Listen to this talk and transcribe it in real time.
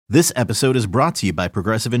This episode is brought to you by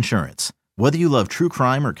Progressive Insurance. Whether you love true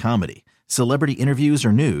crime or comedy, celebrity interviews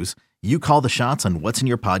or news, you call the shots on what's in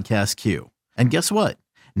your podcast queue. And guess what?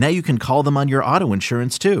 Now you can call them on your auto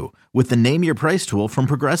insurance too with the Name Your Price tool from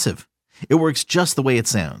Progressive. It works just the way it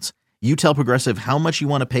sounds. You tell Progressive how much you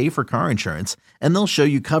want to pay for car insurance, and they'll show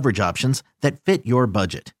you coverage options that fit your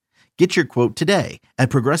budget. Get your quote today at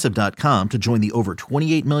Progressive.com to join the over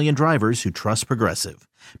 28 million drivers who trust Progressive.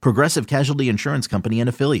 Progressive Casualty Insurance Company and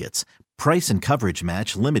Affiliates. Price and coverage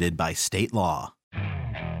match limited by state law.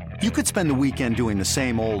 You could spend the weekend doing the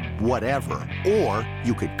same old whatever, or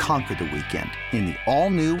you could conquer the weekend in the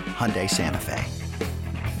all-new Hyundai Santa Fe.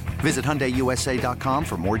 Visit HyundaiUSA.com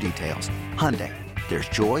for more details. Hyundai, there's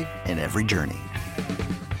joy in every journey.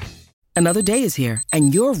 Another day is here,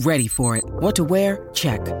 and you're ready for it. What to wear?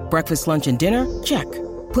 Check. Breakfast, lunch, and dinner? Check.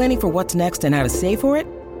 Planning for what's next and how to save for it?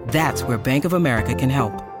 That's where Bank of America can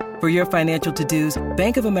help. For your financial to-dos,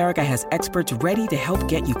 Bank of America has experts ready to help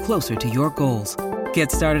get you closer to your goals.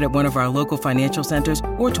 Get started at one of our local financial centers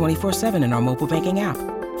or 24/7 in our mobile banking app.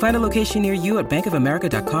 Find a location near you at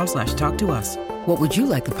bankofamerica.com/talktous. What would you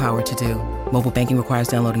like the power to do? Mobile banking requires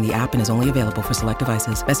downloading the app and is only available for select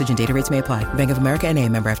devices. Message and data rates may apply. Bank of America N.A.,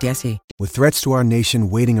 member FDIC. With threats to our nation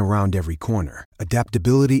waiting around every corner,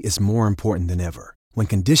 adaptability is more important than ever. When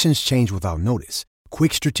conditions change without notice,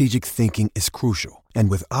 quick strategic thinking is crucial. And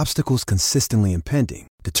with obstacles consistently impending,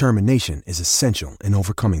 determination is essential in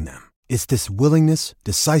overcoming them. It's this willingness,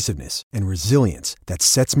 decisiveness, and resilience that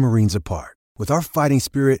sets Marines apart. With our fighting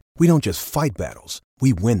spirit, we don't just fight battles,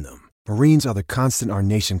 we win them. Marines are the constant our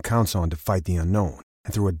nation counts on to fight the unknown.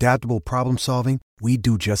 And through adaptable problem solving, we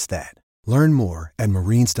do just that. Learn more at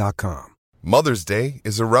Marines.com. Mother's Day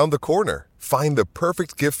is around the corner. Find the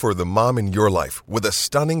perfect gift for the mom in your life with a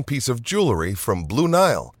stunning piece of jewelry from Blue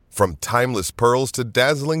Nile. From timeless pearls to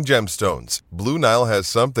dazzling gemstones, Blue Nile has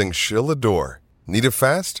something she'll adore. Need it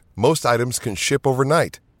fast? Most items can ship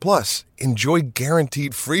overnight. Plus, enjoy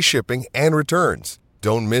guaranteed free shipping and returns.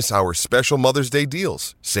 Don't miss our special Mother's Day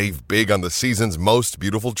deals. Save big on the season's most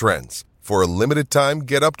beautiful trends. For a limited time,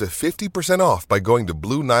 get up to 50% off by going to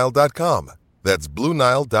BlueNile.com. That's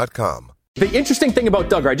BlueNile.com. The interesting thing about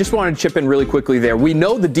Duggar, I just wanted to chip in really quickly there. We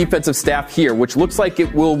know the defensive staff here, which looks like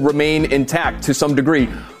it will remain intact to some degree,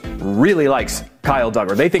 really likes Kyle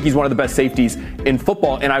Duggar. They think he's one of the best safeties in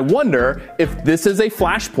football. And I wonder if this is a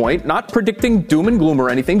flashpoint, not predicting doom and gloom or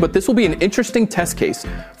anything, but this will be an interesting test case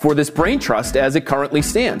for this brain trust as it currently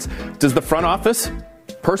stands. Does the front office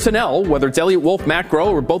personnel, whether it's Elliott Wolf, Matt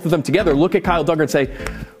Groh, or both of them together, look at Kyle Duggar and say,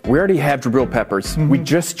 we already have Jabril Peppers. We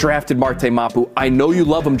just drafted Marte Mapu. I know you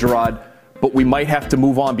love him, Gerard, but we might have to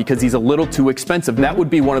move on because he's a little too expensive. And that would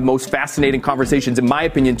be one of the most fascinating conversations, in my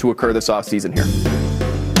opinion, to occur this offseason here.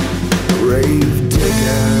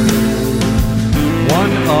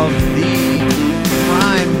 One of the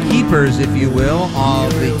prime keepers, if you will,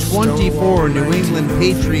 of the 24 New England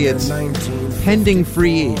Patriots pending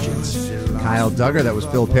free agents. Kyle Duggar, that was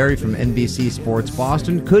Phil Perry from NBC Sports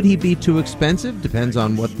Boston. Could he be too expensive? Depends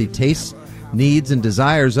on what the tastes, needs, and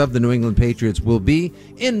desires of the New England Patriots will be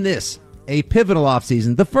in this, a pivotal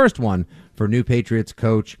offseason, the first one for new Patriots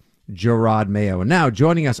coach Gerard Mayo. And now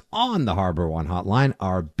joining us on the Harbor One hotline,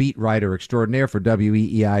 our beat writer extraordinaire for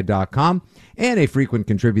WEEI.com and a frequent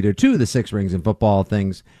contributor to the Six Rings and Football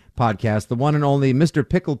Things podcast, the one and only Mr.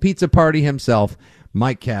 Pickle Pizza Party himself,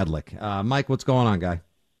 Mike Kadlick. Mike, what's going on, guy?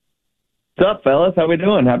 What's up, fellas? How we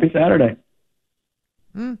doing? Happy Saturday.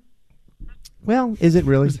 Well, is it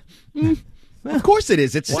really? Of course it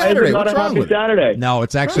is. It's Why Saturday. Is it not What's a wrong happy with Saturday? it? No,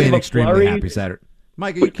 it's actually an extremely happy Saturday.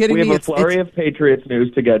 Mike, are you kidding me? We have a flurry of Patriots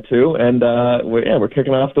news to get to, and we're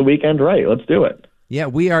kicking off the weekend right. Let's do it. Yeah,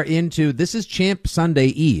 we are into, this is Champ Sunday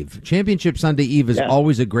Eve. Championship Sunday Eve is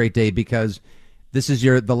always a great day because this is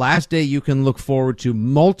the last day you can look forward to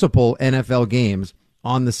multiple NFL games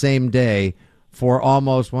on the same day for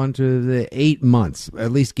almost 8 months,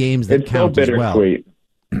 at least games that count as well. It's so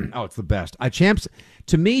bittersweet. Oh, it's the best.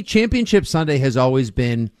 To me, Championship Sunday has always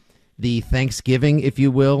been the Thanksgiving, if you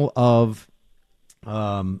will, of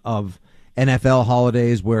NFL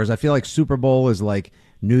holidays, whereas I feel like Super Bowl is like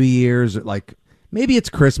New Year's, like maybe it's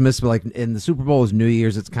Christmas, but like in the Super Bowl is New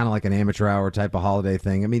Year's. It's kind of like an amateur hour type of holiday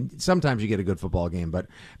thing. I mean, sometimes you get a good football game, but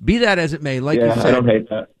be that as it may, like you said, I don't hate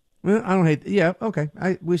that. Well, I don't hate. Yeah, okay.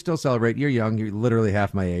 We still celebrate. You're young. You're literally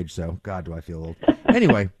half my age, so God, do I feel old.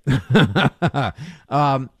 Anyway,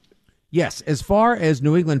 yes. As far as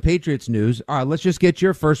New England Patriots news, let's just get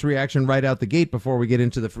your first reaction right out the gate before we get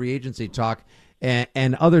into the free agency talk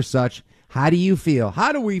and other such. How do you feel?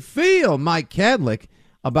 How do we feel, Mike Kadlick,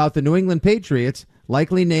 about the New England Patriots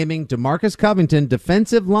likely naming DeMarcus Covington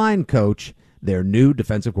defensive line coach their new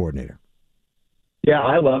defensive coordinator. Yeah,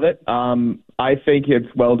 I love it. I think it's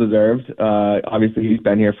well-deserved. Obviously, he's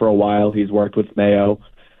been here for a while. He's worked with Mayo.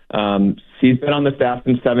 He's been on the staff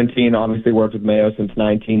since 17, obviously worked with Mayo since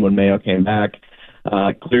 19 when Mayo came back.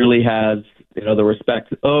 Clearly has the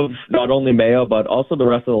respect of not only Mayo, but also the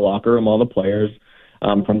rest of the locker room, all the players.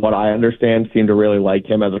 From what I understand, seem to really like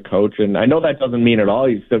him as a coach. And I know that doesn't mean at all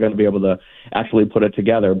he's still going to be able to actually put it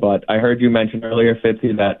together. But I heard you mention earlier,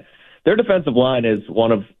 Fitzy, that their defensive line is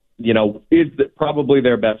one of is probably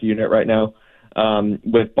their best unit right now,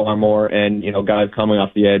 with Barmore and, guys coming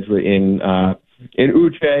off the edge in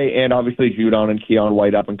Uche and obviously Judon and Keon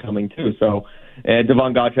White up and coming too. So, and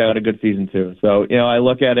Devon Gotcha had a good season too. So, I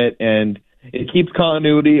look at it and it keeps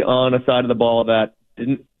continuity on a side of the ball that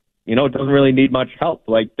it doesn't really need much help.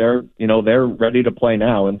 Like they're ready to play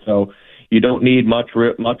now. And so you don't need much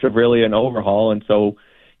of really an overhaul. And so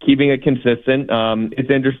keeping it consistent,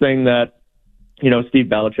 it's interesting that, Steve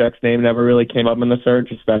Belichick's name never really came up in the search,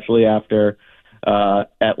 especially after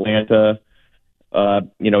Atlanta,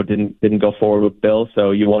 didn't go forward with Bill. So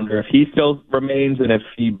you wonder if he still remains and if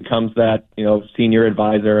he becomes that, senior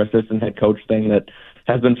advisor, assistant head coach thing that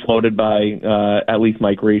has been floated by at least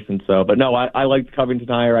Mike Reese. And so, but no, I like the Covington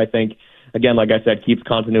hire. I think, again, like I said, keeps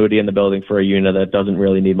continuity in the building for a unit that doesn't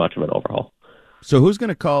really need much of an overhaul. So who's going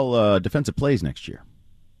to call defensive plays next year?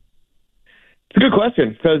 It's a good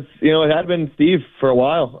question because, it had been Steve for a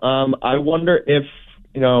while. I wonder if,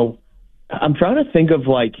 I'm trying to think of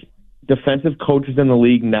like defensive coaches in the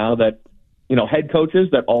league now that, head coaches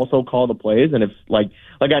that also call the plays. And if like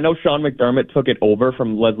I know Sean McDermott took it over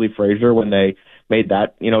from Leslie Frazier when they made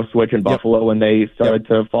that, switch in Buffalo when they started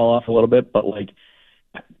to fall off a little bit. But like,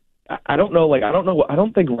 I don't know. I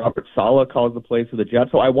don't think Robert Saleh calls the plays for the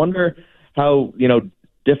Jets. So I wonder how,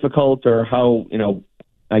 difficult or how,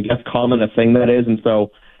 I guess common a thing that is. And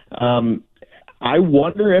so I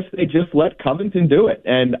wonder if they just let Covington do it.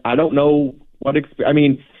 And I don't know what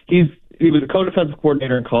he was a co-defensive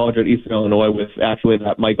coordinator in college at Eastern Illinois with actually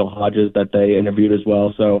that Michael Hodges that they interviewed as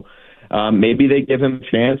well. So maybe they give him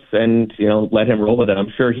a chance and, let him roll with it.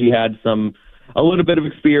 I'm sure he had a little bit of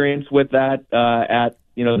experience with that at,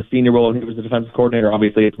 the senior role. He was the defensive coordinator.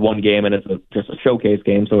 Obviously, it's one game and it's just a showcase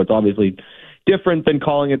game. So it's obviously different than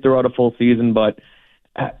calling it throughout a full season. But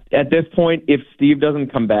at this point, if Steve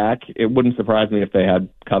doesn't come back, it wouldn't surprise me if they had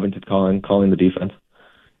Covington calling the defense.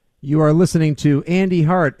 You are listening to Andy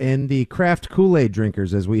Hart and the Kraft Kool-Aid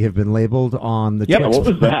drinkers, as we have been labeled on the Twitch. What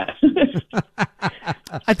was that?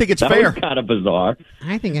 I think it's that fair. Was kind of bizarre.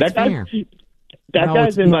 I think it's fair. That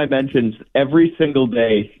guy's in my mentions every single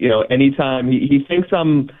day. Anytime he thinks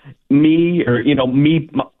me or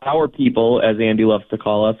our people, as Andy loves to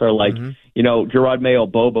call us, are like Gerard Mayo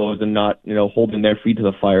Bobos and not holding their feet to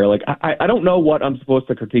the fire. Like I don't know what I'm supposed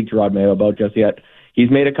to critique Gerard Mayo about just yet. He's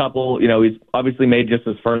made a couple. He's obviously made just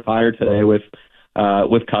his first hire today with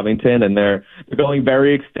Covington, and they're going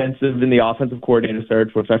very extensive in the offensive coordinator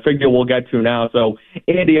search, which I figure we'll get to now. So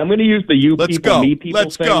Andy, I'm going to use the me people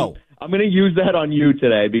Let's thing. Go. I'm going to use that on you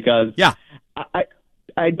today because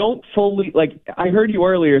I don't fully I heard you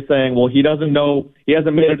earlier saying, well, he doesn't know, he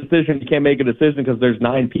hasn't made a decision, he can't make a decision because there's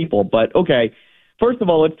 9 people. But okay, first of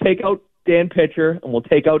all, let's take out Dan Pitcher and we'll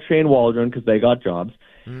take out Shane Waldron because they got jobs.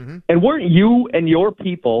 Mm-hmm. And weren't you and your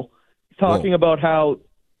people talking about how,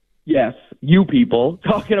 yes, you people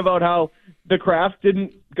talking about how the Kraft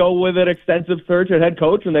didn't go with an extensive search at head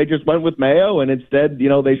coach and they just went with Mayo, and instead,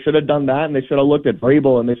 they should have done that and they should have looked at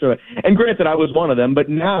Vrabel and they should have. And granted, I was one of them, but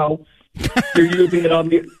now you're using it on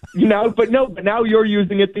the but now you're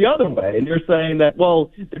using it the other way, and you're saying that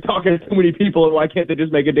they're talking to too many people and why can't they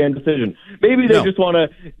just make a damn decision? Maybe they just want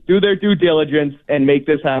to do their due diligence and make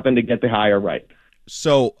this happen to get the hire right.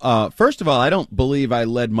 So, first of all, I don't believe I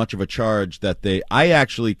led much of a charge that I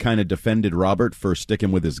actually kind of defended Robert for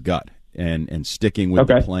sticking with his gut and sticking with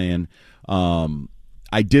the plan.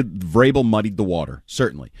 I did. Vrabel muddied the water,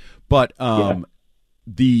 certainly. But I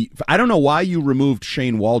don't know why you removed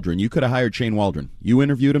Shane Waldron. You could have hired Shane Waldron. You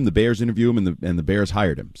interviewed him, the Bears interviewed him, and the Bears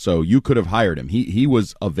hired him. So you could have hired him. He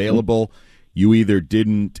was available. Mm-hmm. You either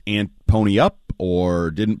didn't pony up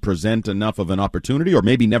or didn't present enough of an opportunity, or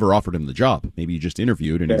maybe never offered him the job. Maybe you just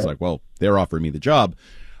interviewed, and he's like, well, they're offering me the job.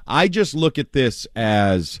 I just look at this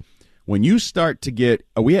as when you start to get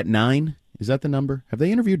 – are we at 9? Is that the number? Have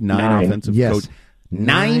they interviewed 9 offensive coaches?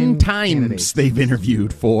 9 times candidates. They've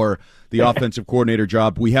interviewed for the offensive coordinator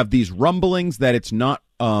job. We have these rumblings that it's not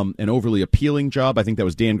an overly appealing job. I think that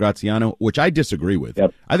was Dan Graziano, which I disagree with.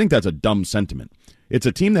 Yep. I think that's a dumb sentiment. It's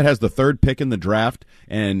a team that has the third pick in the draft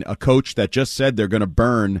and a coach that just said they're going to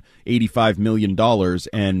burn $85 million,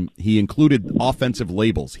 and he included offensive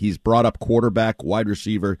labels. He's brought up quarterback, wide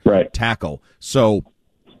receiver, tackle. So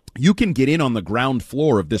you can get in on the ground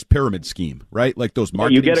floor of this pyramid scheme, right? Like those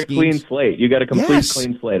marketing schemes. You get a clean slate. You get a complete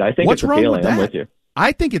clean slate. I think What's it's wrong appealing. with that? I'm with you.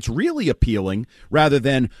 I think it's really appealing rather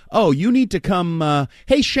than, oh, you need to come,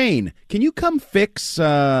 hey, Shane, can you come fix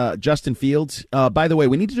Justin Fields? By the way,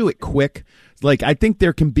 we need to do it quick. Like, I think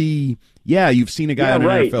there can be, you've seen a guy on an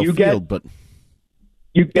NFL field, but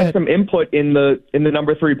you get some input in the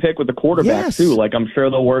number 3 pick with the quarterback too. Like, I'm sure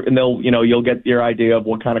they'll work, and you'll get your idea of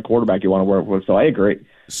what kind of quarterback you want to work with. So I agree.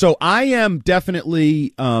 So I am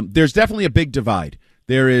definitely, there's definitely a big divide.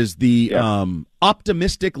 There is the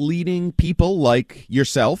optimistic leading people like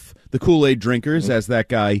yourself, the Kool-Aid drinkers, as that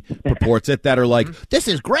guy purports it, that are like, this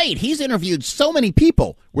is great. He's interviewed so many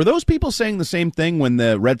people. Were those people saying the same thing when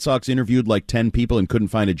the Red Sox interviewed like 10 people and couldn't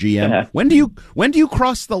find a GM? Yeah. When do you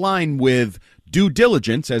cross the line with due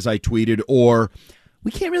diligence, as I tweeted, or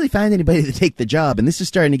we can't really find anybody to take the job, and this is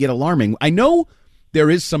starting to get alarming? I know there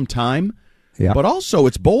is some time, but also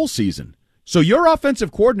it's bowl season. So your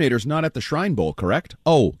offensive coordinator's not at the Shrine Bowl, correct?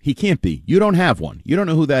 Oh, he can't be. You don't have one. You don't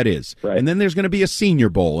know who that is. Right. And then there's going to be a Senior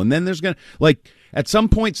Bowl. And then there's going to, like, at some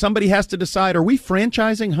point somebody has to decide, are we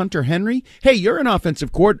franchising Hunter Henry? Hey, you're an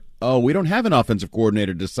offensive coordinator. Oh, we don't have an offensive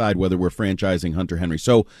coordinator to decide whether we're franchising Hunter Henry.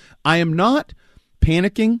 So I am not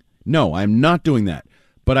panicking. No, I'm not doing that.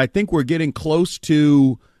 But I think we're getting close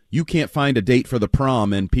to you can't find a date for the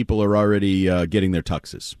prom and people are already getting their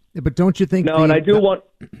tuxes. But don't you think? No, and I do want.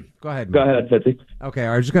 Go ahead, Mike. Go ahead, Fitzy. Okay,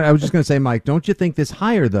 I was just going to say, Mike. Don't you think this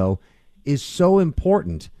hire though is so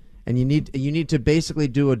important, and you need to basically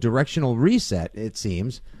do a directional reset? It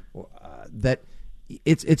seems that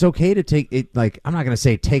it's okay to take it. Like, I'm not going to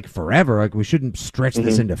say take forever. Like, we shouldn't stretch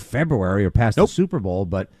this into February or past the Super Bowl,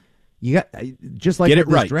 but. You got just like with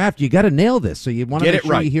this draft, you got to nail this. So you want to make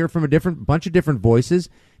sure you hear from a bunch of different voices.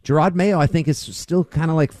 Gerard Mayo, I think, is still kind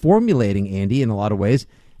of like formulating, Andy, in a lot of ways,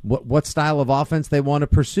 what style of offense they want to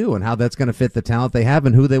pursue and how that's going to fit the talent they have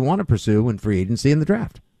and who they want to pursue in free agency and the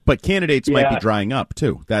draft. But candidates might be drying up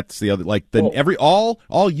too. That's the other. Like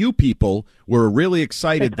all you people were really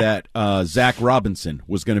excited that Zach Robinson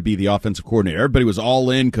was going to be the offensive coordinator. Everybody was all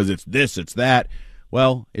in because it's this, it's that.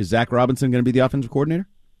 Well, is Zach Robinson going to be the offensive coordinator?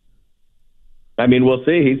 I mean, we'll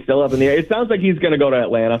see. He's still up in the air. It sounds like he's going to go to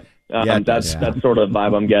Atlanta. That's sort of the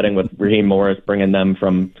vibe I'm getting with Raheem Morris, bringing them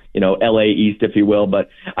from L.A. East, if you will. But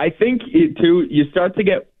I think too, you start to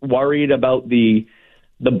get worried about the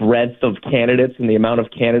breadth of candidates and the amount of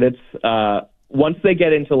candidates once they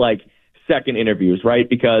get into like second interviews, right?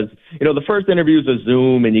 Because the first interview is a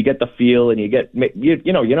Zoom, and you get the feel, and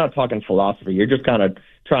you're not talking philosophy. You're just kind of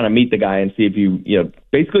trying to meet the guy and see if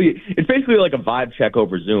it's basically like a vibe check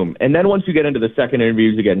over Zoom. And then once you get into the second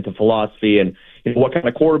interviews, you get into philosophy and what kind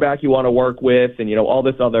of quarterback you want to work with, and all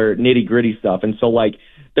this other nitty gritty stuff. And so like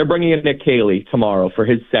they're bringing in Nick Caley tomorrow for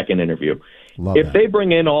his second interview. If they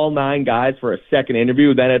bring in all 9 guys for a second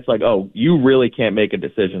interview, then it's like, oh, you really can't make a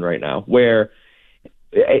decision right now. Where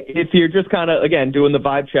if you're just kind of, again, doing the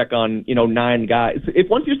vibe check on, 9 guys, if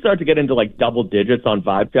once you start to get into like double digits on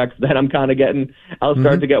vibe checks, then I'll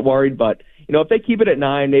start to get worried. But, if they keep it at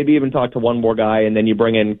 9, maybe even talk to one more guy, and then you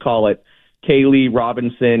bring in, call it Caley,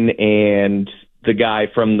 Robinson, and the guy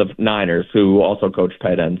from the Niners who also coached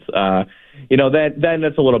tight ends, then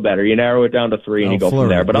it's a little better. You narrow it down to 3 and you go from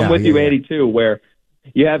there. But I'm with you, Andy, too, where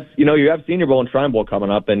you have Senior Bowl and Shrine Bowl coming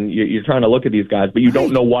up, and you're trying to look at these guys, but you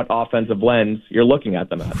don't know what offensive lens you're looking at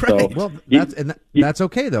them at. Right. So, that's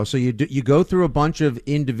okay though. So you go through a bunch of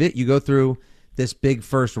you go through this big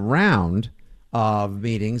first round of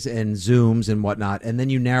meetings and Zooms and whatnot, and then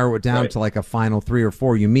you narrow it down to like a final 3 or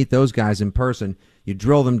 4. You meet those guys in person. You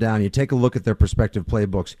drill them down. You take a look at their respective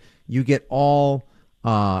playbooks. You get all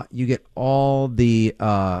the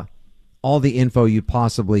info you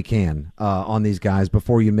possibly can on these guys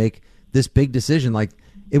before you make this big decision. Like,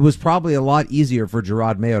 it was probably a lot easier for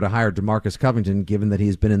Gerard Mayo to hire DeMarcus Covington, given that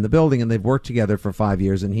he's been in the building and they've worked together for 5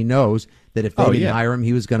 years, and he knows that if they didn't hire him,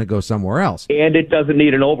 he was going to go somewhere else. And it doesn't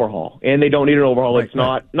need an overhaul. And they don't need an overhaul. It's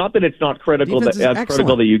not that it's not critical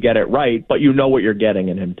critical that you get it right, but you know what you're getting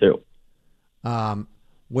in him too.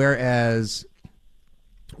 Whereas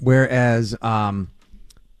whereas with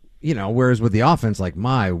the offense, like,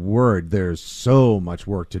 my word, there's so much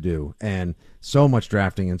work to do and so much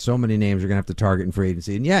drafting and so many names you're going to have to target in free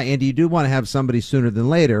agency. And Andy, you do want to have somebody sooner than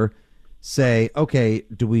later say, okay,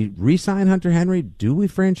 do we re-sign Hunter Henry? Do we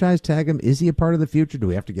franchise tag him? Is he a part of the future? Do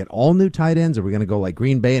we have to get all new tight ends? Are we going to go like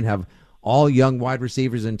Green Bay and have all young wide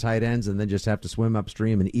receivers and tight ends and then just have to swim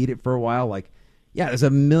upstream and eat it for a while? Like, Yeah, there's a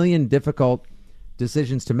million difficult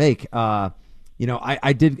decisions to make. I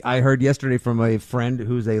heard yesterday from a friend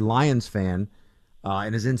who's a Lions fan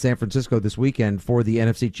and is in San Francisco this weekend for the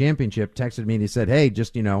NFC Championship, texted me and he said, hey,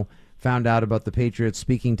 just, found out about the Patriots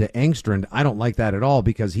speaking to Engstrand. I don't like that at all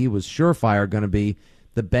because he was surefire going to be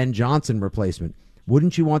the Ben Johnson replacement.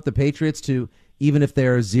 Wouldn't you want the Patriots to, even if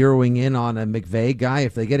they're zeroing in on a McVay guy,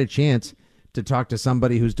 if they get a chance to talk to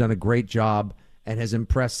somebody who's done a great job and has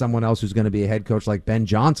impressed someone else who's going to be a head coach like Ben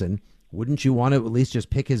Johnson, wouldn't you want to at least just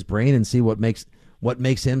pick his brain and see what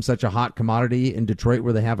makes him such a hot commodity in Detroit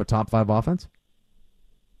where they have a top 5 offense?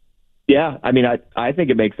 Yeah, I mean, I think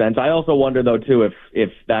it makes sense. I also wonder though too if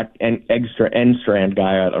that Enstrand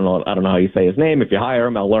guy, I don't know how you say his name. If you hire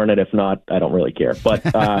him, I'll learn it. If not, I don't really care. But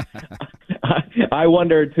I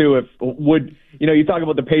wonder too if you talk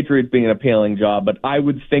about the Patriots being an appealing job, but I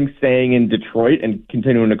would think staying in Detroit and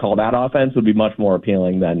continuing to call that offense would be much more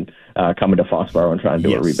appealing than coming to Foxborough and trying to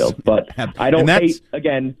do a rebuild. But I don't hate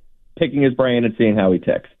again picking his brain and seeing how he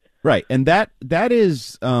ticks. Right, and that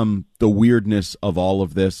is the weirdness of all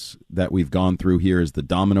of this that we've gone through here is the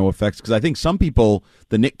domino effects. Because I think some people,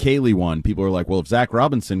 the Nick Caley one, people are like, well, if Zach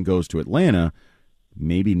Robinson goes to Atlanta,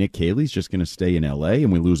 maybe Nick Caley's just going to stay in L.A.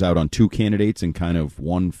 and we lose out on 2 candidates in kind of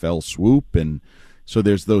one fell swoop. And so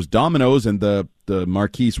there's those dominoes and the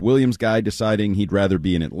Marquise Williams guy deciding he'd rather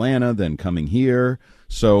be in Atlanta than coming here.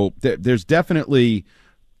 So there's definitely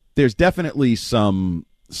some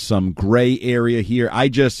gray area here.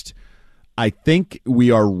 I think we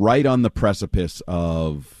are right on the precipice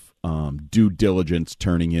of due diligence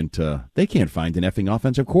turning into they can't find an effing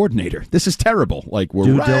offensive coordinator. This is terrible. Like we're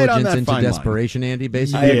due right diligence on that into fine desperation, line. Andy.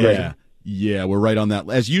 Basically, yeah, we're right on that.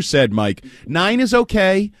 As you said, Mike, 9 is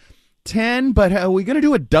okay. 10, but are we going to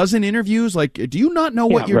do a dozen interviews? Like, do you not know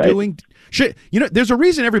what you're doing? There's a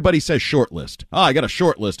reason everybody says short list. Oh, I got a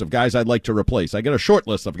short list of guys I'd like to replace. I got a short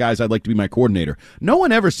list of guys I'd like to be my coordinator. No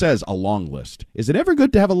one ever says a long list. Is it ever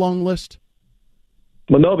good to have a long list?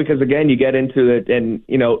 Well, no, because again, you get into it, and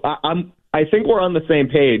I think we're on the same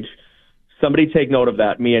page. Somebody take note of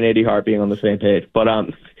that. Me and Eddie Hart being on the same page, but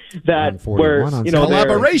that where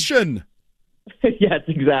collaboration. Yes,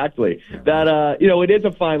 exactly. That it is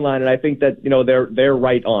a fine line, and I think that they're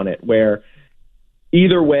right on it. Where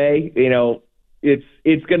either way,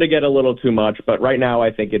 it's going to get a little too much. But right now,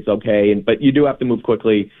 I think it's okay. But you do have to move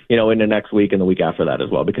quickly, into next week and the week after that as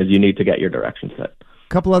well, because you need to get your direction set.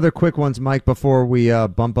 Couple other quick ones, Mike, before we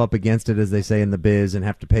bump up against it, as they say in the biz, and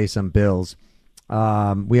have to pay some bills.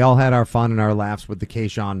 We all had our fun and our laughs with the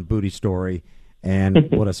Keyshawn Booty story. And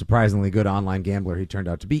what a surprisingly good online gambler he turned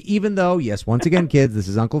out to be, even though, yes, once again, kids, this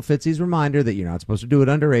is Uncle Fitzy's reminder that you're not supposed to do it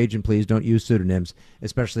underage, and please don't use pseudonyms,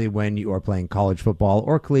 especially when you are playing college football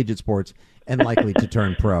or collegiate sports and likely to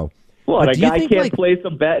turn pro. What, a guy can't place a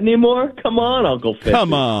bet anymore? Come on, Uncle Fitzy.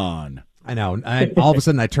 Come on. I know. All of a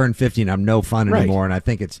sudden I turn 50 and I'm no fun anymore, and I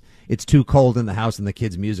think it's too cold in the house and the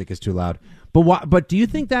kids' music is too loud. But do you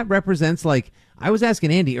think that represents, like, I was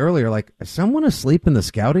asking Andy earlier, like, is someone asleep in the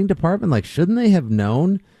scouting department? Like, shouldn't they have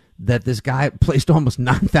known that this guy placed almost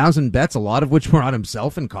 9,000 bets, a lot of which were on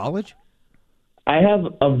himself in college? I have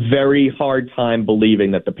a very hard time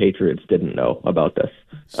believing that the Patriots didn't know about this.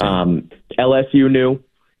 LSU knew.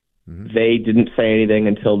 Mm-hmm. They didn't say anything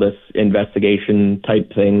until this investigation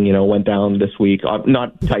type thing, went down this week.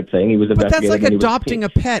 Not type thing. He was investigating. But that's like adopting a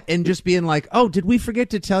pet and just being like, oh, did we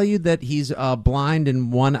forget to tell you that he's blind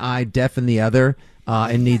in one eye, deaf in the other,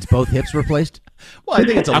 and needs both hips replaced? Well, I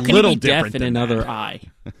think it's a little different deaf in another eye.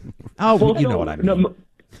 Oh, well, you know what I mean. No,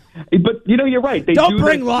 but, you're right. They Don't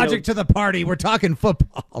bring logic to the party. We're talking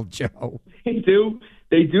football, Joe.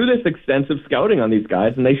 They do this extensive scouting on these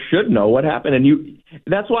guys, and they should know what happened. And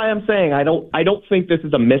that's why I'm saying I don't think this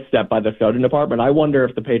is a misstep by the scouting department. I wonder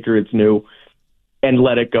if the Patriots knew and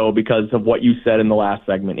let it go because of what you said in the last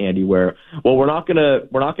segment, Andy, where, well, we're not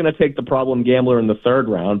gonna take the problem gambler in the 3rd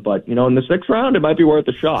round, but in the 6th round it might be worth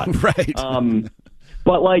a shot. Right.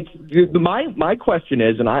 But like my question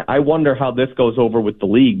is, and I wonder how this goes over with the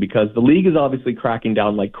league, because the league is obviously cracking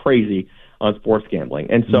down like crazy on sports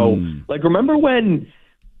gambling. And so remember when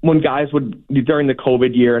guys would, during the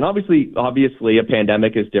COVID year, and obviously a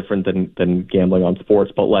pandemic is different than gambling on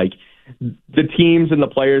sports, but like the teams and the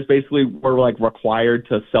players basically were like required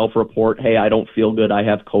to self-report, hey, I don't feel good, I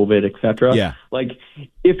have COVID, etc. Yeah. Like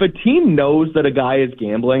if a team knows that a guy is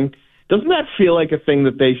gambling, doesn't that feel like a thing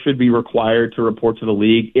that they should be required to report to the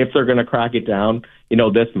league if they're going to crack it down,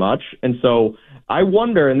 this much? And so I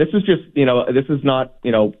wonder, and this is just, this is not,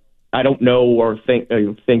 I don't know or think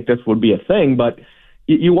this would be a thing, but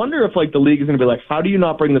you wonder if like the league is going to be like, how do you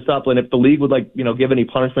not bring this up? And if the league would give any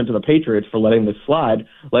punishment to the Patriots for letting this slide,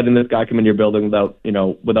 letting this guy come into your building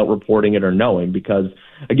without reporting it or knowing, because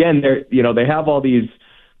again, they have all these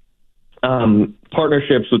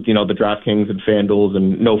partnerships with the DraftKings and FanDuels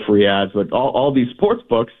and no free ads, but all these sports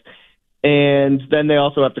books, and then they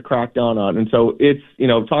also have to crack down on. And so it's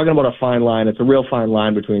talking about a fine line. It's a real fine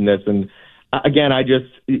line between this and. Again,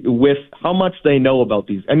 with how much they know about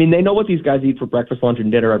these. I mean, they know what these guys eat for breakfast, lunch,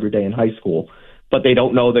 and dinner every day in high school, but they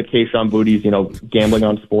don't know that Kayshon Boutte's, gambling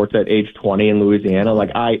on sports at age 20 in Louisiana. Like,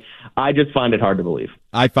 I just find it hard to believe.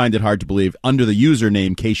 I find it hard to believe under the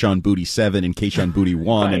username Kayshon Boutte 7 and Kayshon Boutte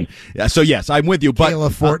 1. Right. And so, yes, I'm with you. But Kayla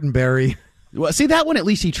Fortenberry. Well, see, that one at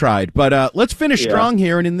least he tried. But let's finish strong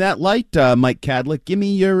here. And in that light, Mike Kadlick, give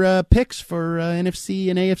me your picks for NFC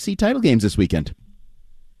and AFC title games this weekend.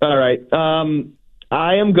 All right.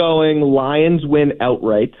 I am going Lions win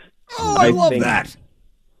outright. Oh, I love that.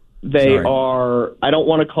 They are, I don't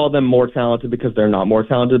want to call them more talented because they're not more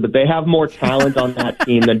talented, but they have more talent on that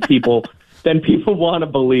team than people want to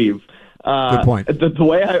believe. Good point. The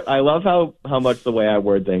way I love how much the way I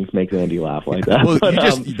word things makes Andy laugh like that. Well, but,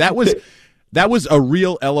 that was a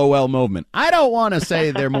real LOL moment. I don't want to say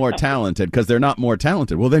they're more talented because they're not more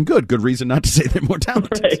talented. Well, then good reason not to say they're more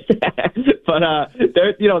talented. Right. But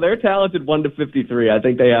they're talented 1 to 53. I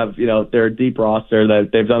think they have they're a deep roster that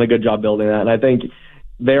they've done a good job building that, and I think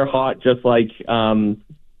they're hot just like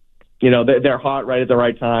they're hot right at the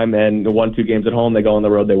right time. And the 1-2 games at home, they go on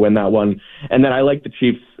the road, they win that one. And then I like the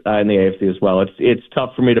Chiefs in the AFC as well. It's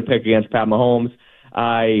tough for me to pick against Pat Mahomes.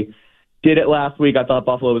 I did it last week. I thought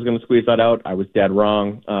Buffalo was going to squeeze that out. I was dead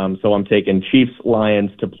wrong. So I'm taking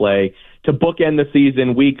Chiefs-Lions to play to bookend the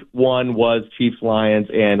season. Week 1 was Chiefs-Lions,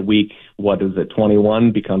 and week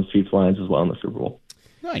 21 becomes Chiefs-Lions as well in the Super Bowl.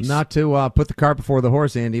 Nice. Not to put the cart before the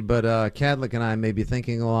horse, Andy, but Kadlick and I may be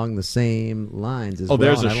thinking along the same lines as well. Oh,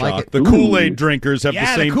 there's a shock. Like the Kool-Aid drinkers have the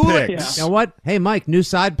same picks. You know what? Hey, Mike, new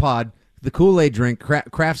side pod. The Kool-Aid drink,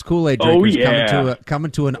 Kraft's Kool-Aid drinkers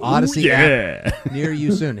coming to an Odyssey app near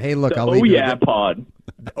you soon. Hey, look, I'll leave you pod.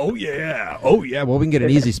 Oh, yeah. Well, we can get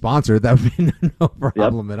an easy sponsor. That would be no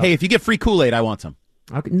problem at all. Hey, if you get free Kool-Aid, I want some.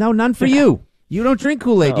 Okay. No, none for you. You don't drink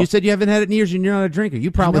Kool-Aid. No. You said you haven't had it in years and you're not a drinker.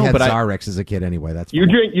 You probably had Zarex as a kid anyway. That's fine.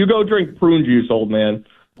 You go drink prune juice, old man.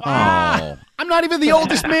 Oh, I'm not even the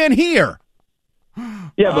oldest man here.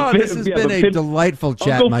 Yeah, this has been a delightful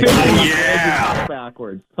chat, Mike.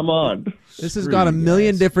 Backwards. Come on. This has gone a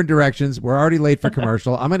million different directions. We're already late for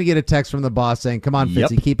commercial. I'm going to get a text from the boss saying, come on,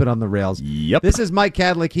 Fitzy, keep it on the rails. Yep. This is Mike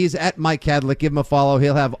Kadlick. He's at Mike Kadlick. Give him a follow.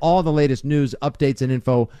 He'll have all the latest news, updates, and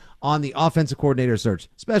info on the offensive coordinator search,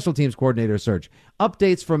 special teams coordinator search,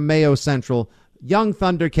 updates from Mayo Central, Young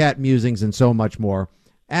Thundercat musings, and so much more.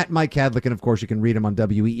 At Mike Kadlick, and of course you can read him on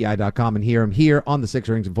WEEI.com and hear him here on the Six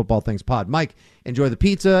Rings and Football Things pod. Mike, enjoy the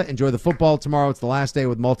pizza, enjoy the football tomorrow. It's the last day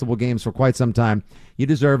with multiple games for quite some time. You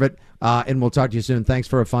deserve it, and we'll talk to you soon. Thanks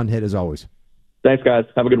for a fun hit as always. Thanks, guys.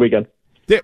 Have a good weekend.